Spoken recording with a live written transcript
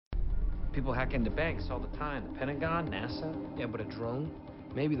People hack into banks all the time. The Pentagon, NASA. Yeah, but a drone?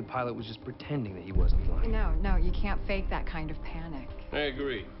 Maybe the pilot was just pretending that he wasn't flying. No, you can't fake that kind of panic. I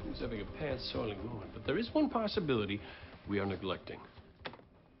agree. He's having a pants-soiling moment. But there is one possibility we are neglecting.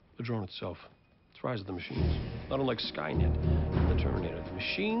 The drone itself. It's Rise of the Machines. Not unlike Skynet and the Terminator. The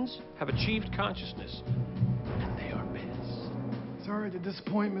machines have achieved consciousness, and they are pissed. Sorry to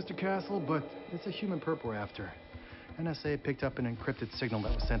disappoint, Mr. Castle, but it's a human perp we're after. NSA picked up an encrypted signal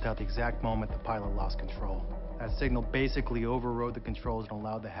that was sent out the exact moment the pilot lost control. That signal basically overrode the controls and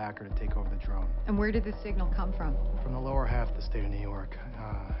allowed the hacker to take over the drone. And where did the signal come from? From the lower half of the state of New York.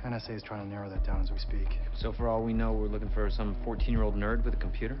 NSA is trying to narrow that down as we speak. So for all we know, we're looking for some 14-year-old nerd with a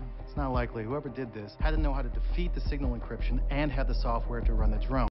computer? It's not likely. Whoever did this had to know how to defeat the signal encryption and had the software to run the drone.